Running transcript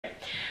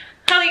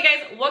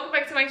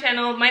to my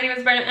channel. My name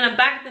is Brenna and I'm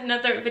back with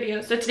another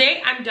video. So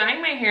today I'm dyeing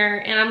my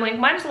hair and I'm like,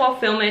 might as well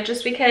film it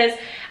just because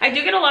I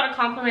do get a lot of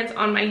compliments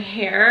on my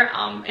hair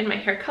and my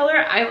hair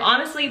color. I've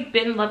honestly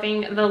been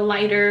loving the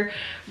lighter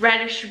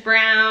reddish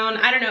brown.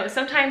 I don't know,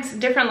 sometimes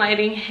different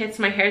lighting hits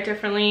my hair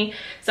differently.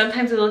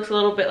 Sometimes it looks a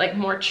little bit like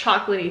more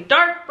chocolatey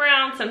dark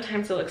brown.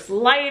 Sometimes it looks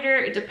lighter.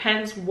 It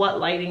depends what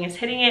lighting is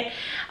hitting it.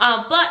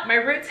 But my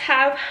roots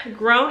have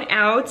grown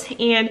out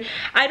and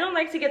I don't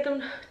like to get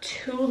them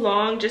too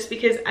long just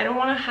because I don't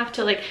want to have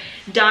to like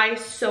dye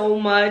so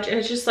much and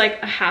it's just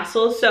like a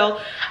hassle. So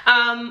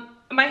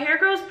my hair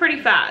grows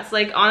pretty fast,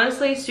 like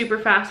honestly super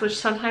fast, which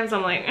sometimes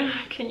I'm like,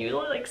 can you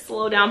like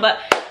slow down? But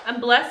I'm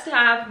blessed to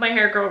have my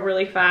hair grow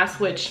really fast,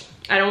 which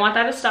I don't want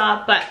that to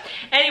stop. But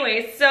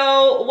anyway,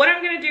 so what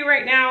I'm gonna do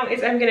right now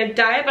is I'm gonna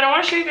dye it, but I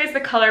want to show you guys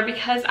the color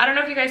because I don't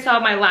know if you guys saw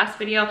my last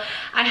video.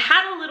 I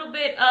had a little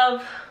bit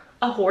of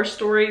a horror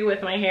story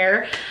with my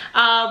hair,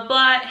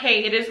 but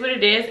hey, it is what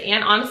it is.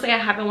 And honestly, I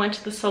haven't went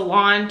to the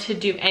salon to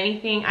do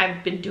anything.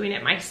 I've been doing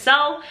it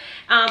myself.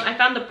 I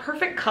found the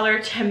perfect color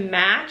to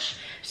match.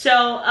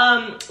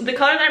 So the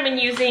color that I've been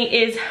using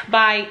is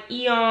by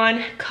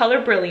Eon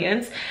Color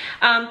Brilliance.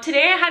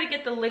 Today I had to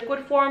get the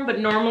liquid form, but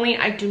normally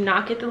I do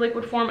not get the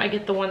liquid form. I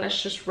get the one that's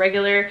just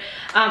regular.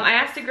 I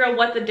asked the girl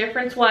what the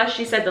difference was.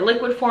 She said the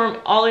liquid form,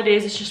 all it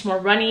is just more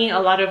runny. A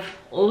lot of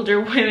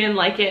older women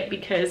like it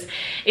because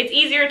it's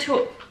easier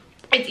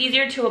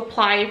to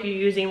apply if you're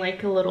using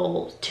like a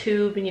little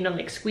tube and, you know,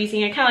 like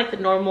squeezing it, kind of like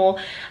the normal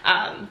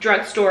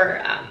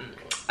drugstore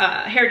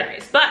hair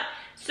dyes. But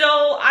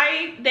so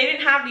they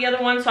didn't have the other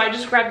one, so I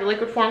just grabbed the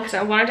liquid form because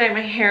I want to dye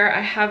my hair.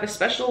 I have a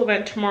special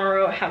event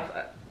tomorrow. I have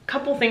a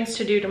couple things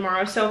to do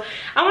tomorrow, so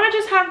I want to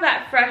just have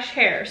that fresh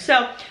hair.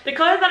 So the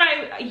color that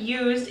I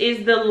used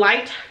is the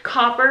light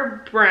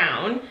copper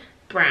brown.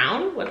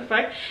 What the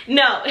fuck?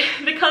 No,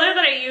 the color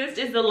that I used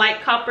is the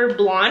light copper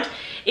blonde.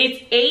 It's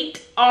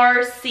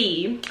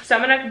 8RC. So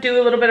I'm gonna do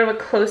a little bit of a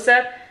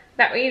close-up.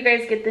 That way you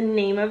guys get the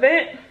name of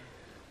it.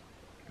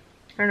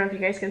 I don't know if you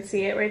guys can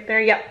see it right there.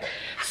 Yep.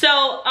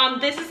 So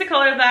this is the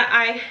color that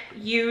I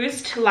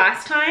used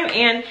last time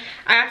and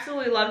I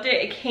absolutely loved it.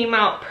 It came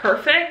out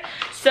perfect.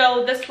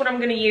 So this is what I'm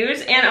going to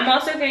use. And I'm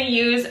also going to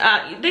use,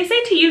 they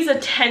say to use a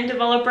 10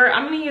 developer.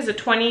 I'm going to use a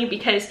 20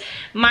 because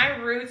my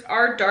roots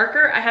are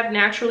darker. I have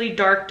naturally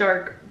dark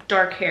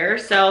hair,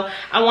 so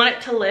I want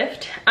it to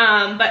lift,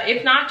 but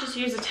if not, just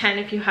use a 10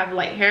 if you have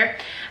light hair.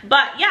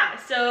 But yeah,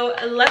 so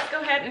let's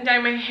go ahead and dye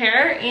my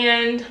hair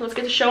and let's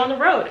get the show on the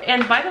road.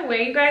 And by the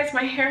way, you guys,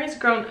 my hair has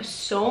grown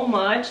so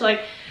much.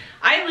 Like,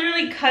 I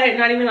literally cut it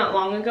not even that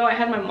long ago. I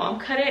had my mom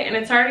cut it and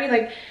it's already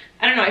like,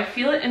 I don't know, I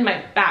feel it in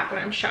my back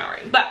when I'm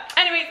showering. But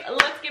anyways,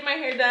 let's get my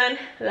hair done.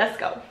 Let's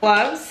go.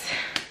 Gloves.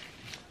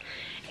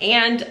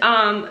 And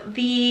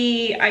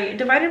I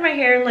divided my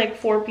hair in like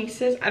 4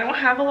 pieces. I don't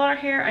have a lot of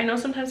hair. I know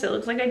sometimes it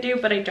looks like I do,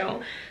 but I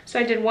don't. So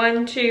I did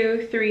 1,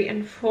 2, 3,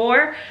 and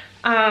 4.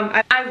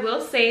 I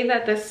will say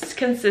that this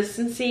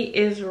consistency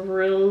is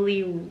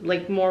really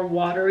like more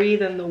watery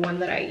than the one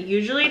that I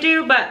usually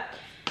do, but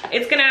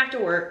it's gonna have to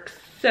work.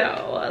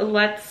 So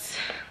let's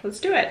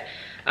do it.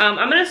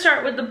 I'm gonna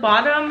start with the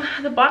bottom.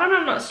 The bottom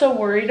I'm not so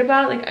worried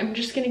about. Like, I'm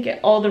just gonna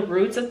get all the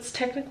roots. That's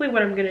technically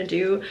what I'm gonna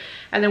do.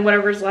 And then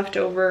whatever's left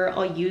over,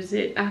 I'll use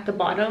it at the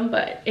bottom,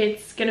 but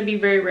it's gonna be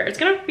very rare. It's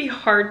gonna be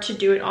hard to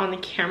do it on the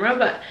camera,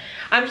 but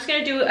I'm just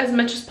gonna do as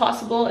much as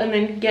possible and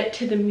then get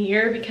to the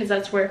mirror because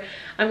that's where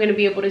I'm gonna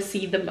be able to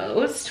see the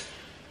most.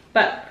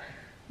 But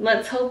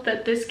let's hope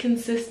that this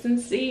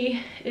consistency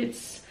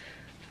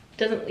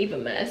doesn't leave a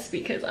mess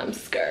because I'm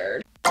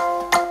scared.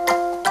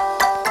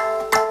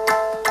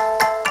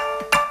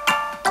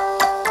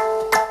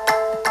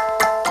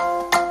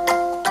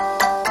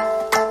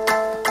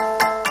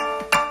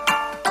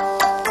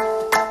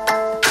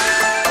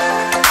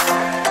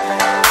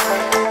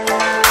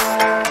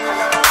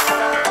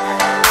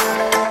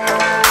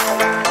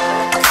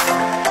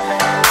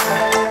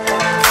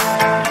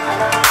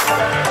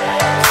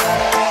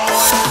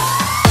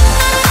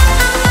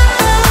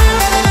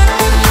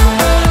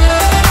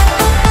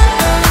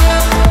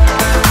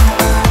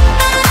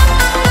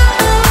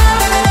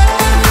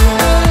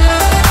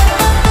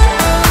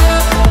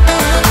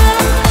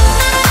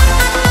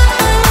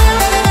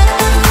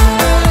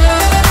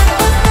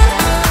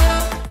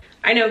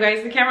 I know,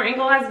 guys, the camera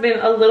angle has been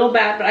a little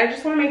bad, but I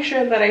just want to make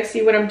sure that I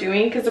see what I'm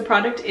doing because the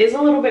product is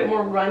a little bit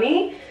more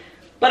runny.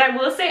 But I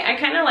will say I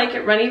kind of like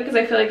it runny because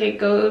I feel like it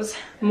goes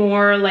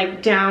more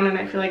like down and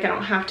I feel like I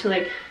don't have to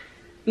like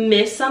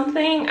miss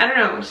something. I don't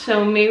know.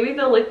 So maybe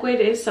the liquid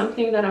is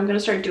something that I'm going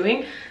to start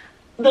doing.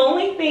 The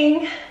only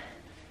thing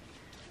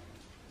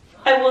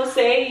I will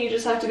say, you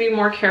just have to be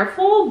more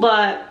careful,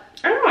 but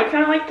I don't know. I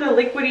kind of like the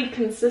liquidy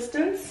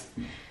consistency.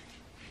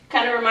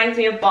 Kind of reminds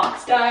me of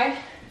box dye.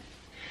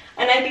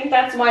 And I think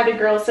that's why the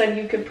girl said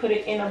you could put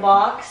it in a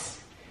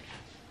box.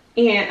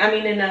 And I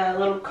mean in a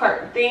little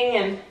cart thing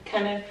and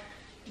kind of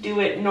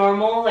do it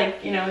normal,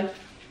 like, you know.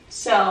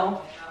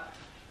 So,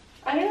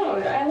 I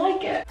don't know, I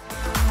like it.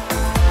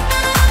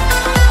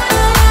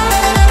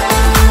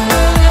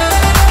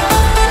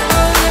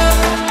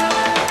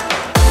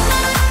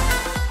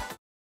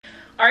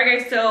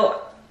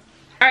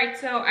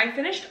 so I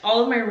finished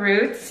all of my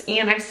roots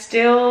and I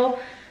still,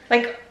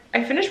 like,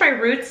 I finished my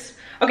roots.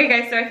 Okay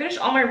guys, so I finished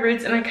all my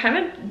roots and I kind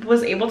of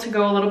was able to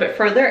go a little bit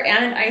further,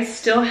 and I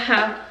still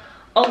have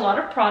a lot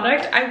of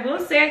product. I will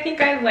say I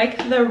think I like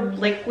the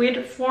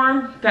liquid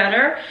form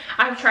better.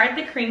 I've tried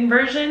the cream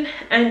version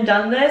and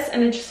done this,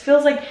 and it just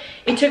feels like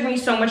it took me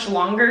so much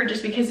longer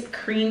just because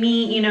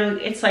creamy, you know,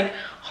 it's like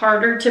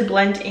harder to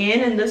blend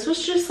in, and this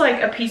was just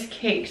like a piece of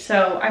cake.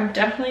 So I'm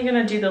definitely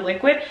gonna do the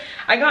liquid.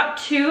 I got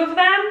 2 of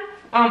them.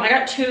 I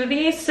got 2 of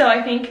these, so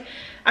I think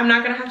I'm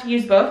not gonna have to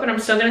use both, but I'm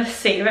still gonna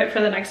save it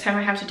for the next time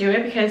I have to do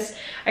it because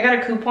I got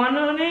a coupon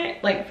on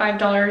it, like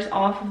 $5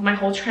 off of my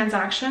whole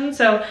transaction.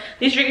 So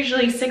these are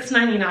usually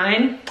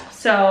 $6.99.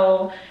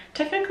 So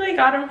technically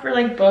got them for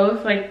like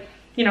both, like,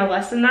 you know,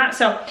 less than that.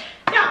 So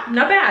yeah,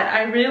 not bad.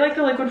 I really like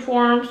the liquid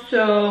form.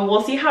 So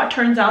we'll see how it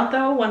turns out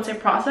though once I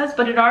process,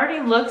 but it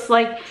already looks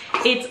like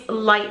it's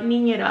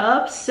lightening it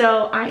up.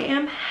 So I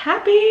am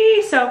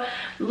happy. So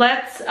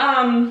let's,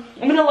 I'm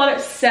gonna let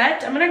it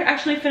set. I'm gonna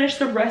actually finish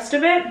the rest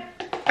of it.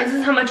 This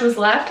is how much was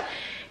left,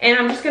 and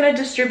I'm just gonna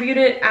distribute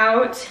it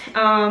out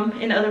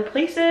in other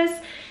places,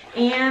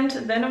 and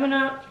then I'm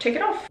gonna take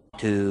it off.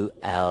 2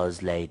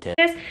 hours later.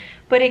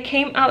 But it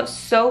came out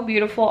so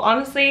beautiful.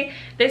 Honestly,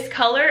 this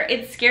color,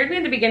 it scared me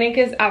in the beginning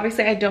because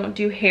obviously I don't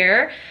do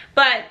hair,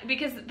 but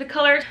because the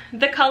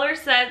color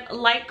said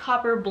light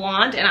copper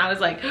blonde, and I was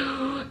like,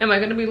 oh, am I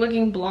gonna be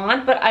looking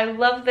blonde? But I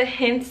love the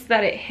hints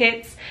that it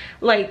hits,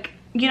 like,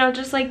 you know,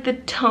 just like the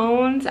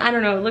tones. I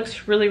don't know, it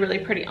looks really, really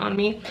pretty on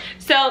me.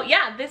 So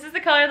yeah, this is the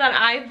color that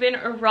I've been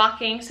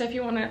rocking. So if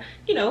you want to,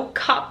 you know,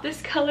 cop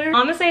this color,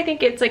 honestly, I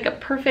think it's like a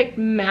perfect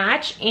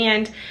match,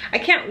 and I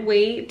can't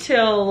wait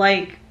till,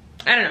 like,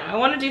 I don't know, I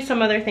want to do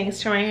some other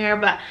things to my hair,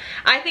 but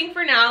I think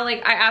for now,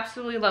 like, I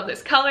absolutely love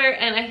this color,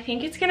 and I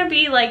think it's gonna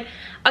be like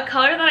a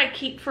color that I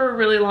keep for a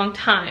really long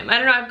time. I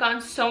don't know, I've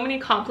gotten so many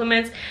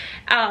compliments,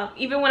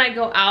 even when I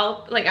go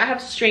out, like, I have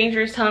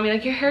strangers telling me,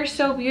 like, your hair is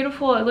so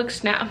beautiful, it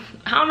looks I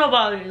don't know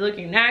about it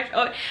looking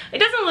natural. Oh, it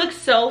doesn't look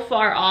so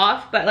far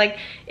off, but like,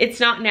 it's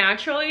not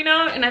natural, you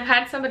know. And I've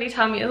had somebody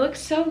tell me it looks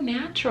so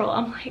natural.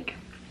 I'm like,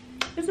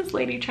 is this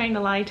lady trying to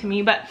lie to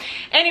me? But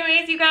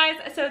anyways, you guys,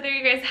 so there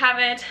you guys have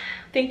it.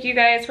 Thank you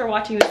guys for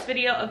watching this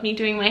video of me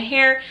doing my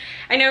hair.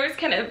 I know it was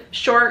kind of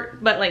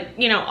short, but, like,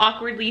 you know,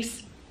 awkwardly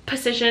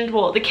positioned.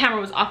 Well, the camera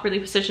was awkwardly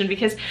positioned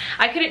because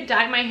I couldn't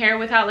dye my hair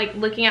without, like,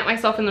 looking at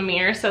myself in the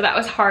mirror, so that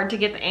was hard to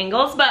get the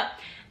angles, but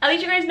at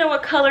least you guys know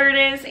what color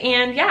it is.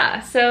 And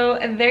yeah, so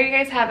there you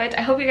guys have it.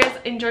 I hope you guys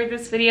enjoyed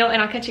this video,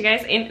 and I'll catch you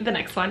guys in the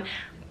next one.